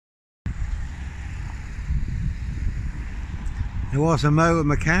There was a motor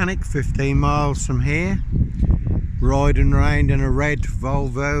mechanic 15 miles from here, riding round in a red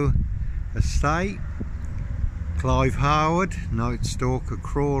Volvo estate. Clive Harwood, night stalker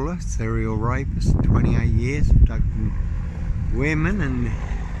crawler, serial rapist, 28 years, abducting women and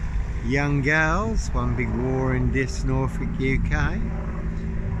young girls. One big war in this Norfolk, UK.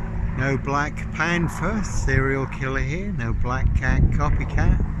 No Black Panther, serial killer here. No Black Cat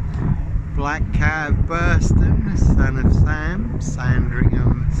copycat. Black Cat of Burston, son of Sam,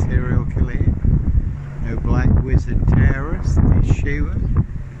 Sandringham, serial killer here. No Black Wizard terrorist, this shooter.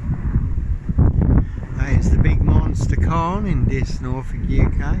 That is the big monster con in this Norfolk,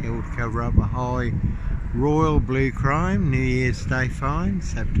 UK. All to cover up a high royal blue crime, New Year's Day fine,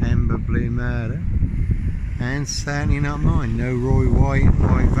 September blue murder. And certainly not mine. No Roy White and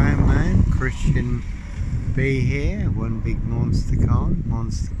White Van Man, Christian B here. One big monster con,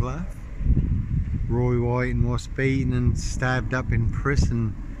 Monster Bluff. Roy White was beaten and stabbed up in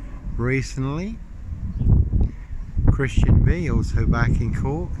prison recently. Christian B also back in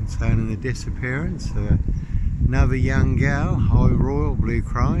court concerning the disappearance of another young girl. High royal blue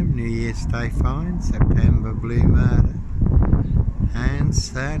crime, New Year's Day fine, September blue murder. And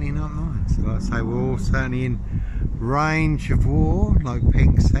certainly not mine. So like I say, we're all certainly in range of war, like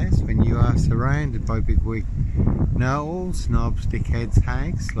Pink says, when you are surrounded by big wig know-alls, snobs, dickheads,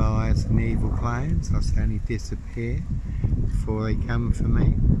 hags, liars and evil clowns. I certainly disappear before they come for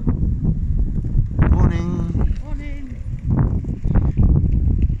me. Morning. Morning.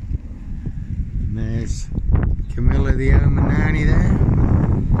 And there's Camilla the Omanani there.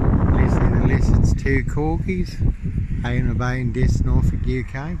 Lizzie the Lizard's two corgis. Out and about in this Norfolk,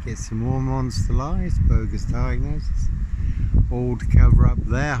 UK. Get some more monster lies, bogus diagnosis. All to cover up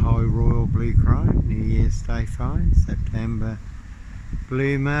their high royal blue crime, New Year's Day fine, September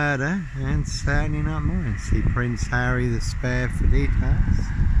blue murder, and certainly not mine. See Prince Harry the Spare for details.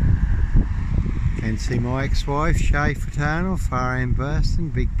 Can see my ex-wife, Shay Fraternal, far in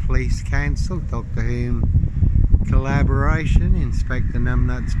Burston, big police council, Doctor Who collaboration, Inspector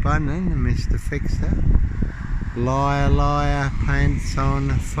Numbnuts Bunnan and Mr. Fixer. Liar, liar, pants on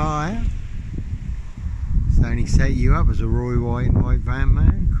fire. Only set you up as a Roy White and White Van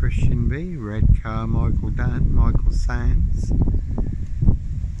Man, Christian B, red car, Michael Dunn, Michael Sands.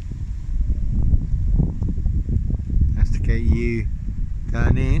 That's to get you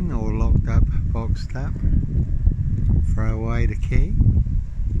done in or locked up, boxed up. Throw away the key.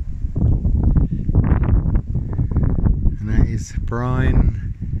 And that is Brian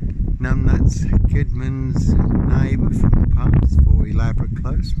Numbnuts Goodman's neighbour from the past, 40 Elaborate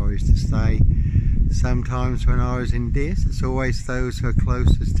Close, where I used to stay sometimes when I was in this. It's always those who are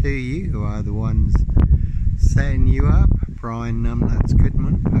closest to you who are the ones setting you up. Brian Numbnuts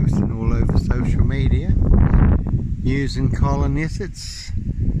Goodman, posting all over social media, using Colin Issett's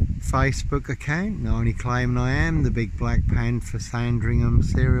Facebook account, not only claiming I am the big Black Panther Sandringham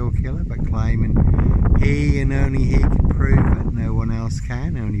serial killer, but claiming he and only he can prove it. No one else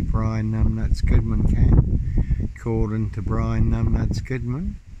can, only Brian Numbnuts Goodman can, according to Brian Numbnuts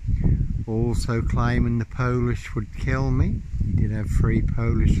Goodman. Also claiming the Polish would kill me. He did have 3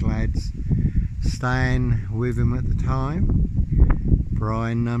 Polish lads staying with him at the time.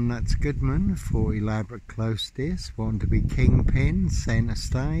 Brian Numbnuts Goodman, 40 Elaborate Close this, wanting to be kingpin, centre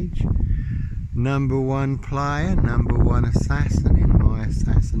stage, #1 player, #1 assassin in my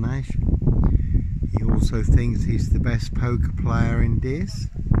assassination. He also thinks he's the best poker player in this.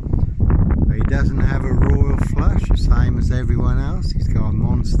 But he doesn't have a royal flush, the same as everyone else. He's got a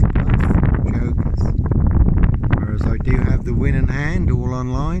monster bluff, jokers. Whereas I do have the winning hand all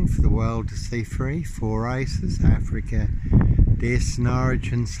online for the world to see free. 4 aces, Africa, this,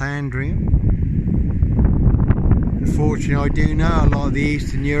 Norwich and Sandringham. Unfortunately, I do know a lot of the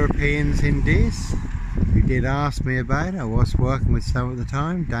Eastern Europeans in this who did ask me about it. I was working with some at the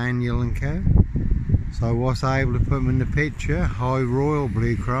time, Daniel and co. So I was able to put them in the picture. High royal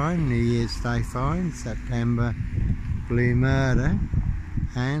blue crime, New Year's Day fine, September blue murder,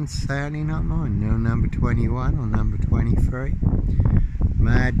 and certainly not mine. No number 21 or number 23.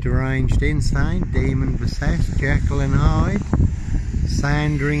 Mad, deranged, insane, demon possessed, Jekyll and Hyde,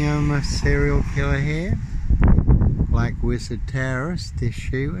 Sandringham serial killer here, Black Wizard terrorist, this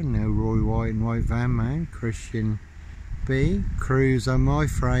shooter, no Roy White and White Van Man, Christian B, cruise on my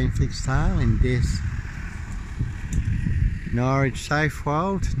frame fixed tail in this Norwich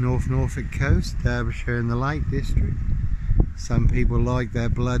Southwold, North Norfolk coast, Derbyshire and the Lake District. Some people like their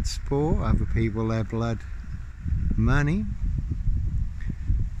blood sport, other people their blood money.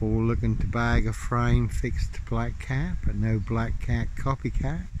 All looking to bag a frame fixed to Black Cat, but no Black Cat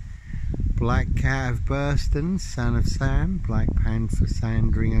copycat. Black Cat of Burston, Son of Sam, Black Panther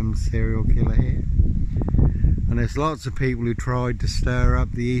Sandringham serial killer here. And there's lots of people who tried to stir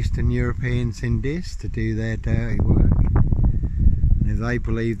up the Eastern Europeans in this to do their dirty work. And if they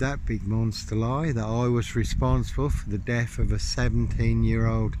believe that big monster lie, that I was responsible for the death of a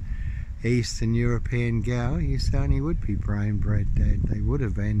 17-year-old Eastern European girl, you certainly would be brain bred dead. They would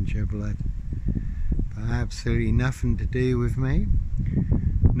avenge her blood. But absolutely nothing to do with me.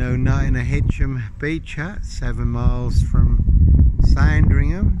 No nut in a Hitcham beach hut, 7 miles from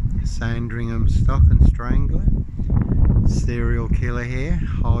Sandringham. Sandringham Stock and Strangler. Serial killer here.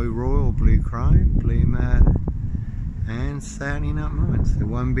 High royal, blue crime, blue murder. And certainly not mine. So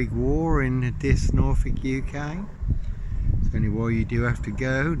one big war in this Norfolk, UK. It's only why you do have to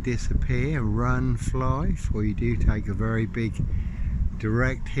go, disappear, run, fly, before you do take a very big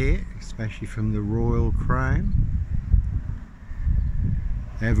direct hit, especially from the Royal Crown.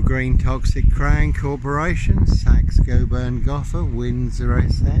 Evergreen Toxic Crown Corporation, Saxe Goburn Gotha, Windsor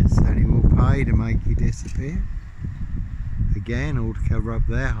SS, only will pay to make you disappear. Again, all to cover up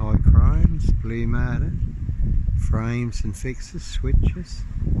their high crimes, blue murder, frames and fixes, switches,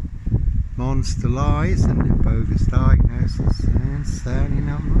 monster lies and bogus diagnosis, and certainly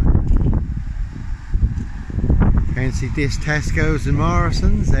not mine. Fancy this Tesco's and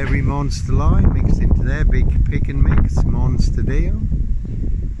Morrison's, every monster lie mixed into their big pick and mix monster deal.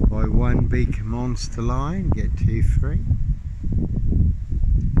 Buy one big monster line, get 2 free.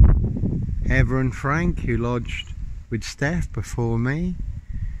 Heather and Frank, who lodged with Steph before me.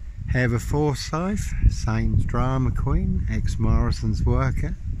 Heather Forsyth, Satan's drama queen, ex-Morrison's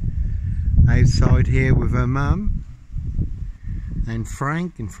worker. Outside here with her mum. And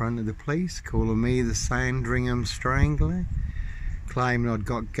Frank in front of the police, calling me the Sandringham Strangler. Claiming I'd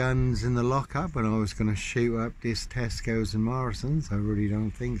got guns in the lockup and I was going to shoot up this Tesco's and Morrison's. I really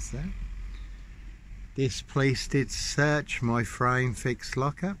don't think so. This police did search my frame fixed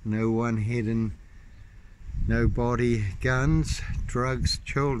lockup. No one hidden, no body, guns, drugs,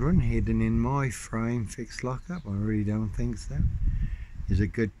 children hidden in my frame fixed lockup. I really don't think so. There's a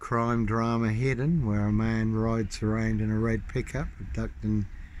good crime drama hidden where a man rides around in a red pickup abducting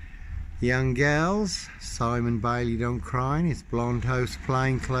young girls. Simon Bailey don't cry, his blonde host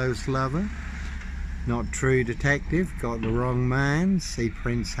plainclothes lover. Not true detective, got the wrong man. See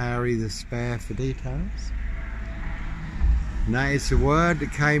Prince Harry the Spare for details. And that is the word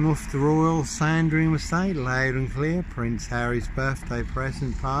that came off the Royal Sandringham estate, loud and clear. Prince Harry's birthday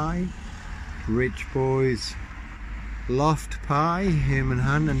present pie, rich boys loft pie, human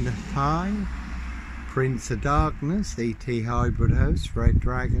hunt and pie, Prince of Darkness, E.T. hybrid host, Red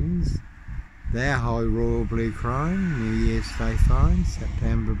Dragons, their high royal blue crime, New Year's Day fine,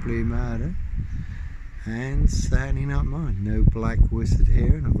 September blue murder, and certainly not mine. No black wizard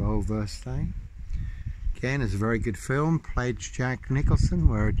here in a Volvo estate. Again, it's a very good film, Pledge Jack Nicholson,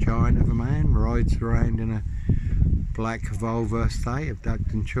 where a giant of a man rides around in a black Volvo estate,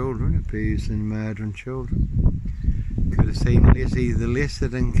 abducting children, abusing and murdering children. Could have seen Lizzie the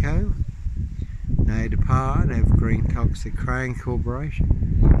Lizard and Co. Now departed, Evergreen Toxic Crown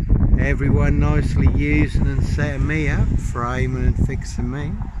Corporation. Everyone nicely using and setting me up, framing and fixing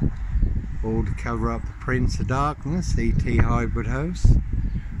me. All to cover up the Prince of Darkness, E.T. hybrid host,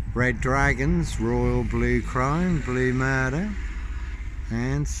 Red Dragons, Royal Blue Crime, Blue Murder,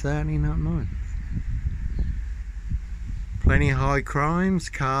 and certainly not mine. Plenty of high crimes,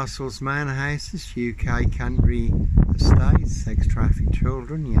 castles, manor houses, UK country estates, sex trafficked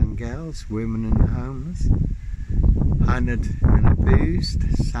children, young girls, women and the homeless, hunted and abused,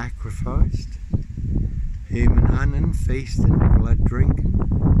 sacrificed, human hunting, feasting, blood drinking,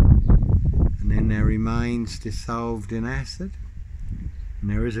 and then their remains dissolved in acid. And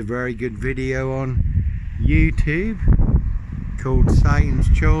there is a very good video on YouTube called Satan's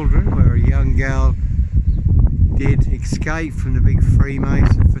Children, where a young girl did escape from the big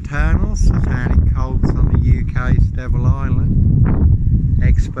Freemason fraternal, satanic cults on the UK's Devil Island.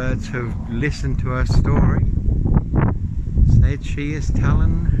 Experts have listened to her story, said she is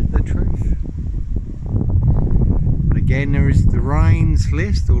telling the truth. And again, there is the Rains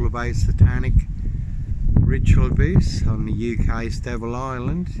list, all about satanic ritual abuse on the UK's Devil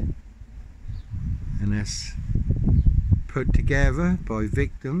Island, and that's put together by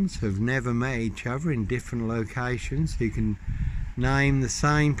victims who have never met each other in different locations, who can name the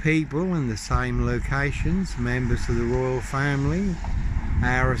same people in the same locations, members of the royal family,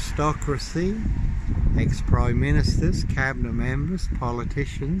 aristocracy, ex-prime ministers, cabinet members,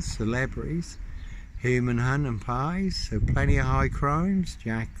 politicians, celebrities, human hunt and pies. So plenty of high crimes,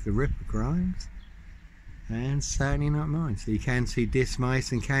 Jack the Ripper crimes, and certainly not mine. So you can see Dis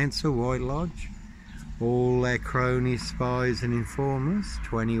Mason Council, White Lodge, all their cronies, spies and informers,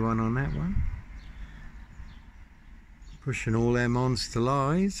 21 on that one. Pushing all their monster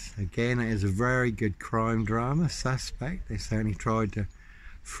lies. Again, it is a very good crime drama. Suspect, they certainly tried to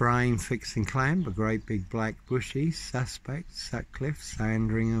frame, fix and clamp a great big black bushy. Suspect, Sutcliffe,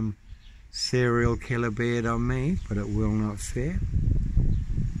 Sandringham, serial killer beard on me, but it will not fit.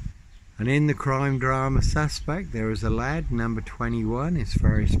 And in the crime drama Suspect, there is a lad, number 21, it's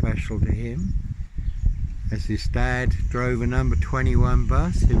very special to him, as his dad drove a number 21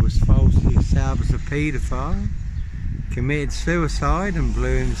 bus who was falsely established as a paedophile, committed suicide and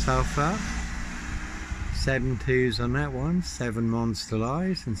blew himself up. 7 2s on that one, 7 monster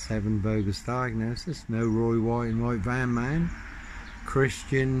lies and 7 bogus diagnoses. No Roy White and White Van Man.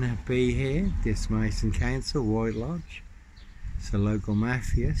 Christian B here, Dis Mason Council, White Lodge. It's a local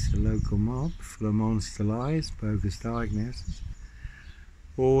mafia, it's a local mob, full of monster lies, bogus diagnosis.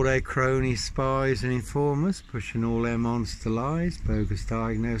 All their cronies, spies and informers, pushing all their monster lies, bogus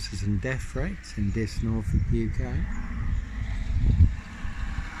diagnosis and death threats in Dis, Norfolk, UK.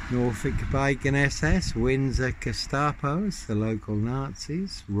 Norfolk Bacon SS, Windsor Gestapos, the local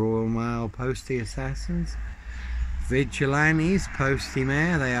Nazis. Royal Mail Postie assassins. Vigilantes, Postie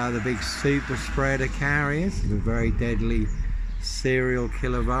Mare, they are the big super spreader carriers of a very deadly serial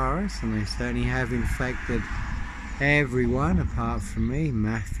killer virus, and they certainly have infected everyone apart from me.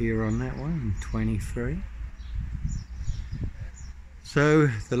 Mafia on that one, 23. So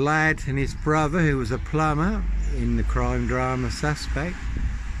the lad and his brother, who was a plumber in the crime drama Suspect,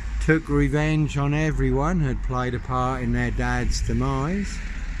 took revenge on everyone who had played a part in their dad's demise.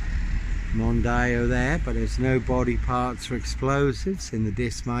 Mondeo there, but there's no body parts or explosives in the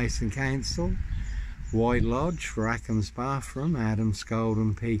Dis Mason Council, White Lodge, Rackham's Bathroom, Adams Gold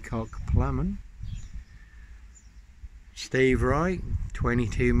and Peacock Plumbing. Steve Wright,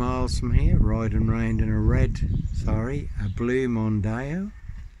 22 miles from here, riding round in a blue Mondeo.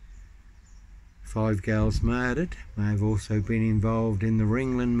 5 girls murdered. May have also been involved in the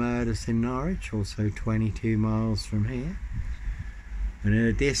Ringland murders in Norwich, also 22 miles from here. And in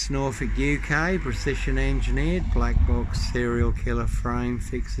a Dis, Norfolk, UK, precision engineered black box serial killer frame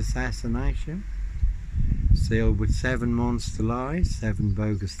fix assassination, sealed with 7 monster lies, 7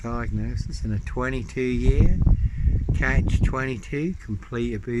 bogus diagnoses, and a 22-year catch-22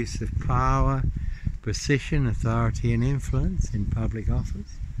 complete abuse of power, position, authority and influence in public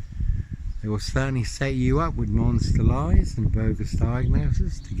office. They will certainly set you up with monster lies and bogus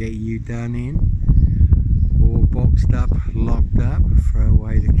diagnosis to get you done in, or boxed up, locked up, throw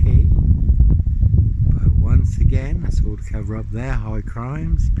away the key. But once again, that's all to cover up their high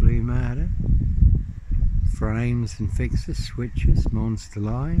crimes, blue murder, frames and fixes, switches, monster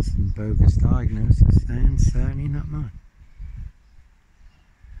lies and bogus diagnosis, and certainly not mine.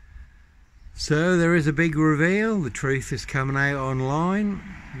 So there is a big reveal. The truth is coming out online.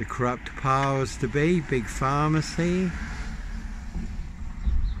 The corrupt powers to be, big pharmacy,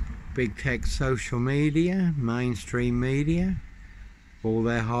 big tech, social media, mainstream media, all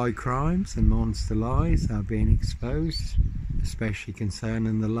their high crimes and monster lies are being exposed, especially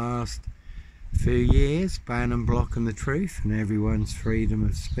concerning the last few years, banning, blocking the truth and everyone's freedom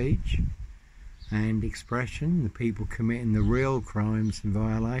of speech and expression, the people committing the real crimes and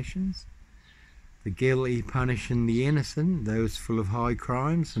violations. The guilty punishing the innocent, those full of high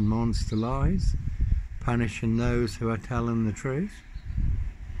crimes and monster lies, punishing those who are telling the truth.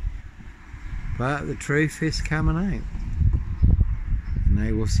 But the truth is coming out. And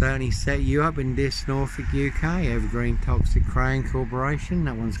they will certainly set you up in Dis, Norfolk, UK, Evergreen Toxic Crown Corporation.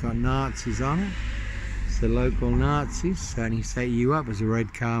 That one's got Nazis on it. It's the local Nazis, certainly set you up as a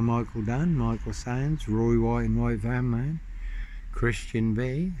Red Carmichael Dunn, Michael Sands, Roy White and White Van Man. Christian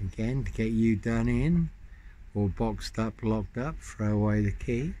B, again to get you done in, or boxed up, locked up, throw away the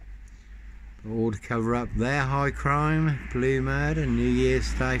key. But all to cover up their high crime, blue murder, New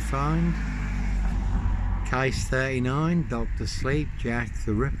Year's Day find. Case 39, Dr. Sleep, Jack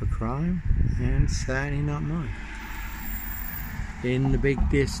the Ripper crime, and certainly not mine. In the big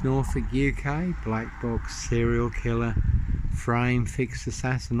Dis, Norfolk, UK, black box serial killer frame fix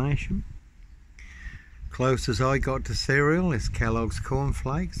assassination. Closest I got to cereal is Kellogg's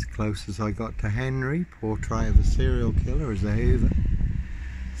Cornflakes. Closest I got to Henry, portrait of a serial killer, is a Hoover.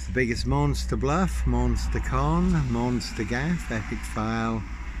 It's the biggest monster bluff, monster con, monster gaff, epic fail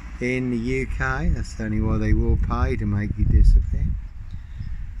in the UK. That's only why they will pay to make you disappear.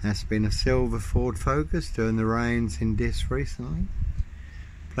 That's been a silver Ford Focus doing the rounds in Dis recently.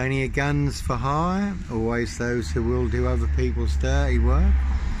 Plenty of guns for hire, always those who will do other people's dirty work.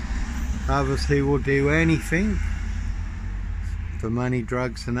 Others who will do anything for money,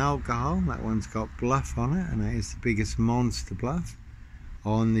 drugs and alcohol. That one's got bluff on it, and that is the biggest monster bluff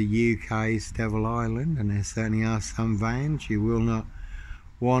on the UK's Devil Island, and there certainly are some vans you will not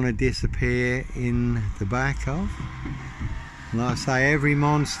want to disappear in the back of. And like I say, every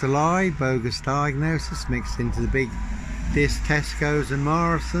monster lie, bogus diagnosis mixed into the big disc Tesco's and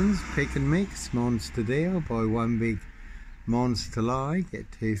Morrison's pick and mix monster deal. Buy one big monster lie,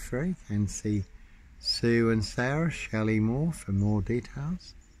 get 2 free. Can see Sue and Sarah Shelley Moore for more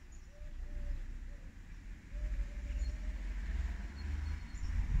details.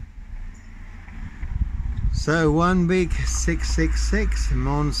 So one big 666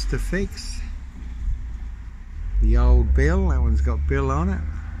 monster fix. The old bill, that one's got bill on it.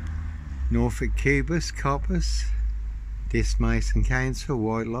 Norfolk Cubus, Coppers, Disc Mason Council,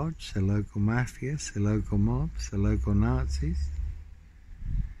 White Lodge, the local mafias, the local mobs, the local Nazis.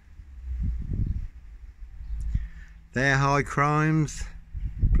 Their high crimes,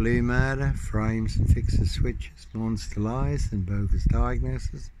 blue murder, frames and fixes switches, monster lies and bogus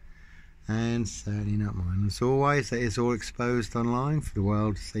diagnosis. And certainly not mine. As always, that is all exposed online for the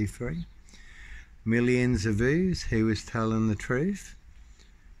world to see free. Millions of who's, who is telling the truth,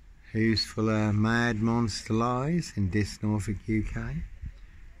 who's full of mad monster lies in Disc Norfolk UK,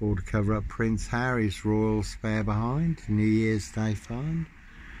 all to cover up Prince Harry's royal spare behind, New Year's Day find,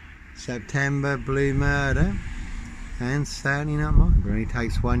 September blue murder, and certainly not mine. It only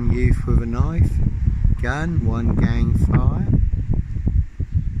takes one youth with a knife, gun, one gang fire.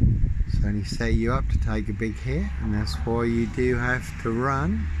 Only set you up to take a big hit, and that's why you do have to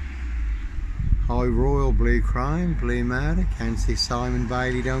run. High royal blue crime, blue murder. Can see Simon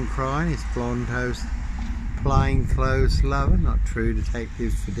Bailey don't cry. His blonde host, plain clothes lover, not true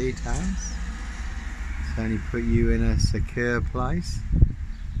detectives for details. It's only put you in a secure place,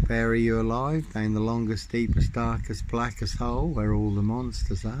 bury you alive down the longest, deepest, darkest, blackest hole where all the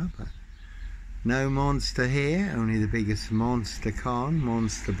monsters are. But no monster here, only the biggest monster con,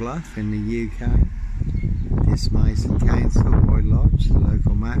 monster bluff in the UK. Disc Mason Council, White Lodge, the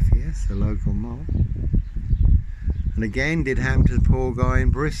local mafias, the local mob. And again, did happen to the poor guy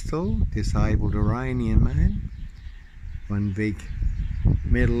in Bristol, disabled Iranian man. One big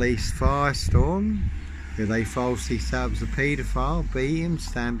Middle East firestorm, where they falsely subs a paedophile, beat him,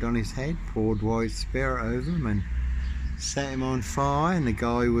 stamped on his head, poured white spirit over him and set him on fire, and the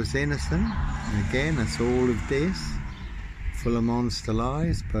guy was innocent. And again, that's all of this, full of monster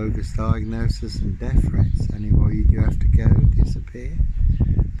lies, bogus diagnosis and death threats. Anyway, you do have to go, disappear,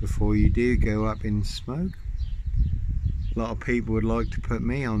 before you do go up in smoke. A lot of people would like to put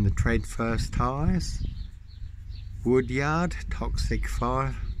me on the tread first tyres, Woodyard, toxic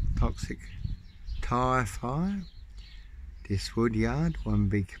tyre fire, this Woodyard, one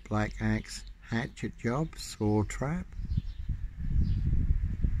big black axe hatchet job, saw trap.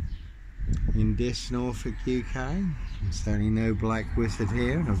 In Disc Norfolk UK, there's certainly no black wizard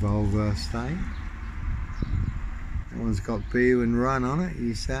here in a vulgar state. That one's got boo and run on it,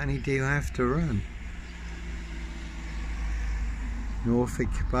 you certainly do have to run. Norfolk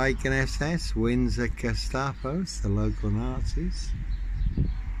Bacon SS, Windsor Gestapos, the local Nazis.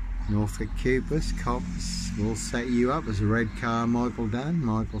 Norfolk Cubus, cops will set you up as a red car Michael Dunn,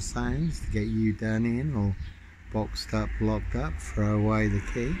 Michael Sands, to get you done in or boxed up, locked up, throw away the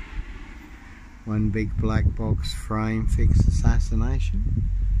key. One big black box frame fix assassination.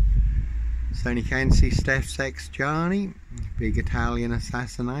 So you can see Steph's ex Johnny, big Italian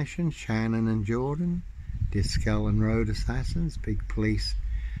assassination, Shannon and Jordan, Diskel and Road assassins, big police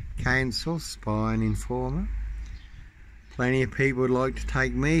council, spy and informer. Plenty of people would like to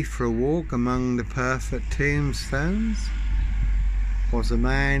take me for a walk among the perfect tombstones. Was a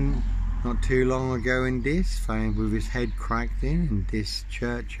man not too long ago in Dis, found with his head cracked in Dis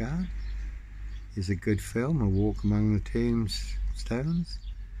churchyard. Is a good film, A Walk Among the Tombstones.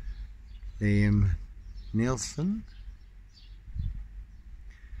 Liam Nielsen.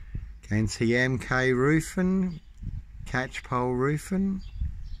 Can see MK roofing, catchpole roofing,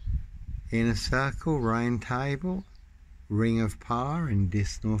 Inner Circle, Rain Table, Ring of Power in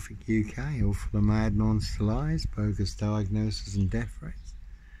Disc Norfolk UK, all full of mad monster lies, bogus diagnosis and death threats.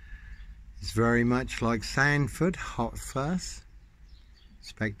 It's very much like Sandford, Hot Fuss,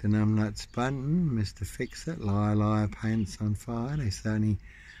 Spectre Numbnuts Bunton, Mr. Fix-It, Liar Liar Pants on Fire. They certainly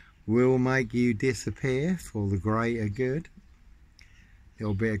will make you disappear for the greater good.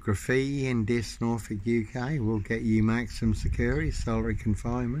 Little bit of graffiti in Disc Norfolk UK will get you maximum security, solitary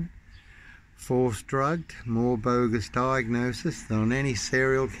confinement. Forced drugged, more bogus diagnosis than on any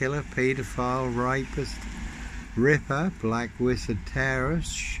serial killer, paedophile, rapist, ripper, black wizard,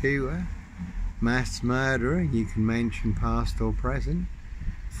 terrorist, shooter, mass murderer, you can mention past or present,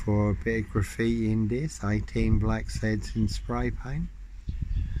 for a bit of graffiti in this, 18 black sets in spray paint.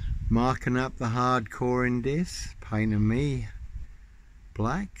 Marking up the hardcore in this, painting me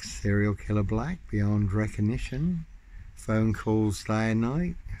black, serial killer black, beyond recognition. Phone calls day and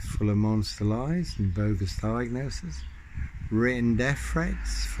night, full of monster lies and bogus diagnosis. Written death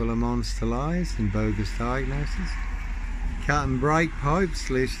threats, full of monster lies and bogus diagnosis. Cutting brake pipes,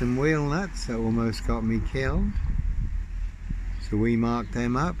 loosening wheel nuts that almost got me killed. So we marked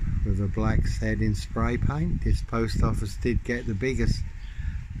them up with a black sed in spray paint. This post office did get the biggest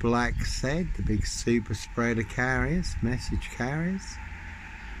black sed, the big super spreader carriers, message carriers.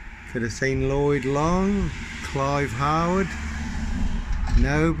 Could have seen Lloyd Long, Clive Howard,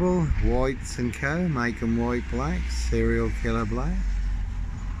 Noble, Whites and Co, making white black, serial killer black.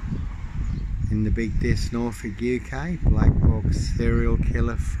 In the big disc Norfolk UK, black box serial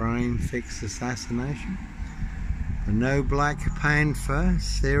killer frame fixed assassination. But no Black Panther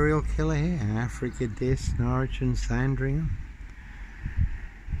serial killer here, Africa disc, Norwich and Sandringham.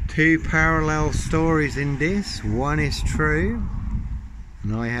 Two parallel stories in this, one is true,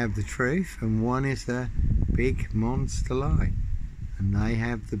 and I have the truth, and one is a big monster lie. And they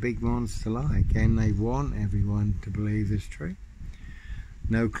have the big monster lie. Again, they want everyone to believe it's true.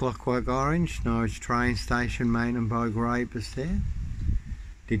 No Clockwork Orange, Norwich train station, mountain bike rapist there.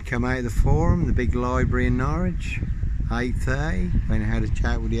 Did come out of the forum, the big library in Norwich, 8:30. Went and had a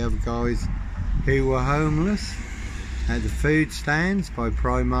chat with the other guys who were homeless. At the food stands by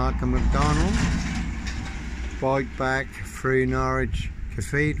Primark and McDonald's. Bike back through Norwich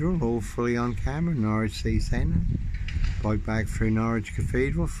Cathedral, all fully on camera, Norwich City Centre. Bike back through Norwich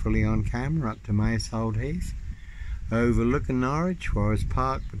Cathedral, fully on camera, up to Maysold Heath. Overlooking Norwich, where I was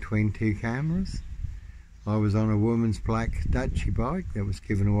parked between two cameras. I was on a woman's black Dutchy bike that was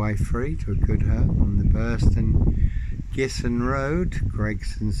given away free to a good home on the Burston Gisson Road,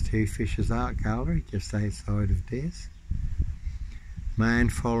 Gregson's Two Fishers Art Gallery, just outside of this. Man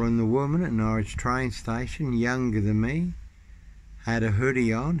following the woman at Norwich train station, younger than me, had a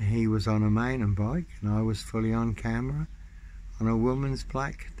hoodie on. He was on a mountain bike and I was fully on camera on a woman's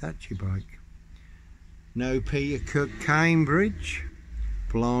black Dutchy bike. No Peter Cook Cambridge,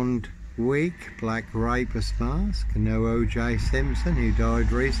 blonde wig, black rapist mask, and no O.J. Simpson, who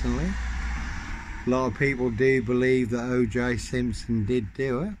died recently. A lot of people do believe that O.J. Simpson did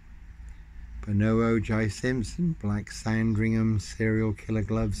do it, but no O.J. Simpson. Black Sandringham serial killer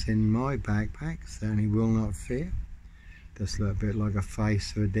gloves in my backpack, certainly will not fit. Does look a bit like a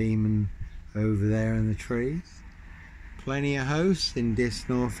face of a demon over there in the trees. Plenty of hosts in this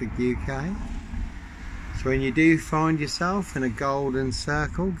Norfolk UK. So when you do find yourself in a golden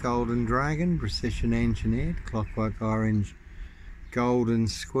circle, golden dragon, precision engineered, Clockwork Orange, golden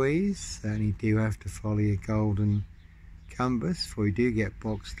squeeze, certainly do have to follow your golden compass, for you do get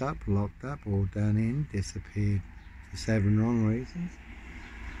boxed up, locked up, or done in, disappeared for 7 wrong reasons.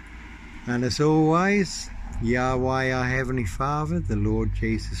 And as always, Yahweh our Heavenly Father, the Lord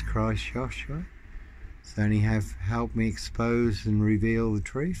Jesus Christ Joshua, certainly have helped me expose and reveal the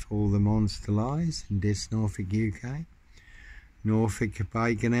truth, all the monster lies in this Norfolk UK. Norfolk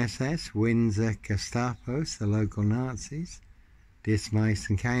Bacon SS, Windsor Gestapos, the local Nazis, this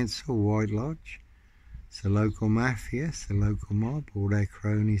Mason Council, White Lodge, the local mafia, the local mob, all their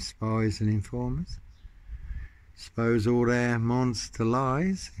cronies, spies and informers. Expose all their monster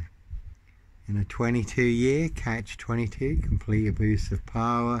lies in a 22-year catch-22, complete abuse of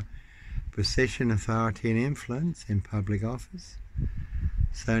power, position, authority and influence in public office.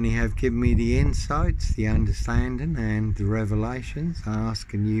 Certainly have given me the insights, the understanding and the revelations.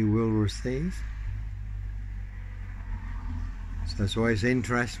 Ask and you will receive. So it's always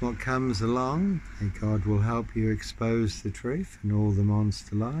interesting what comes along, and God will help you expose the truth and all the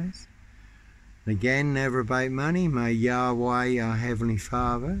monster lies. And again, never about money. May Yahweh our Heavenly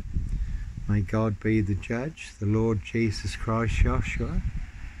Father, may God be the judge, the Lord Jesus Christ Joshua,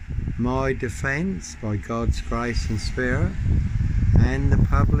 my defence by God's grace and spirit, and the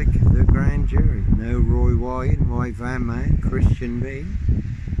public, the grand jury. No Roy White and White Van Man, Christian B,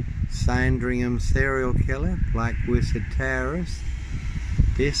 Sandringham serial killer, Black Wizard terrorist,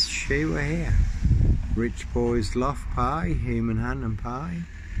 this shooter here, Rich Boys Loft Party, Human Hunting Party,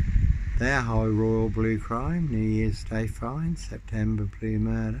 their High Royal Blue Crime, New Year's Day Fine, September Blue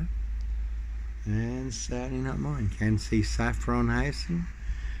Murder, and certainly not mine. Can see Saffron Housing,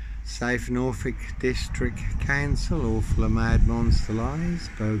 Safe Norfolk District Council, all full of mad monster lies,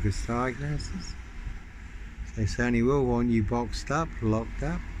 bogus diagnosis. They certainly will want you boxed up, locked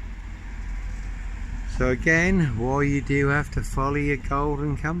up. So again, why you do have to follow your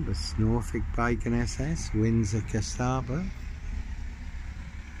golden compass. Norfolk Bacon SS, Windsor Gestapo.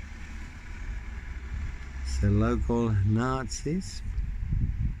 So local Nazis.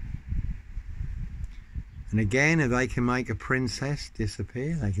 And again, if they can make a princess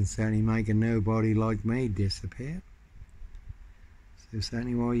disappear, they can certainly make a nobody like me disappear. So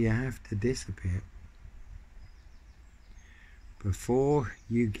certainly why you have to disappear before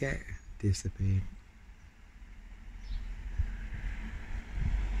you get disappeared.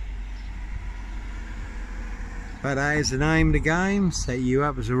 But that is the name of the game. Set you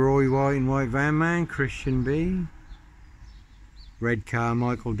up as a Roy White and White Van Man, Christian B. Red car,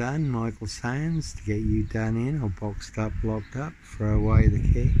 Michael Dunn, Michael Sands, to get you done in or boxed up, locked up. Throw away the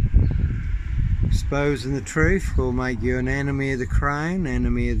key. Exposing the truth will make you an enemy of the crown,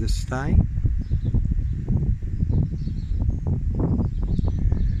 enemy of the state.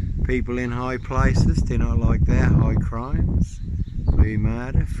 People in high places do not like their high crimes. Blue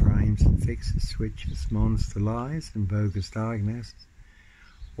murder, frames and fixes, switches, monster lies and bogus diagnosis,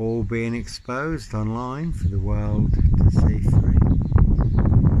 all being exposed online for the world to see through.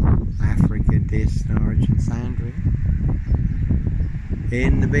 Africa, Dis, Norwich and Sandria.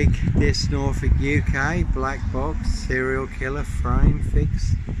 In the big Dis, Norfolk, UK, black box, serial killer, frame,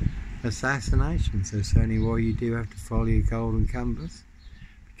 fix, assassination. So certainly why you do have to follow your golden compass,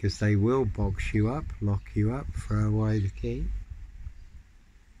 because they will box you up, lock you up, throw away the key.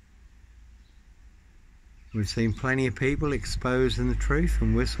 We've seen plenty of people exposing the truth,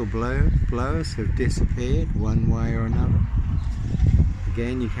 and whistleblowers have disappeared one way or another.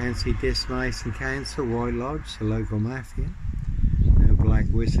 Again, you can see Dis Mason Council, White Lodge, the local mafia. No black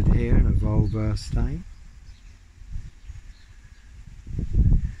wizard here in a vulgar state.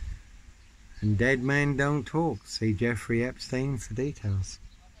 And dead men don't talk. See Jeffrey Epstein for details.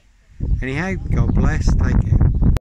 Anyhow, God bless, take care.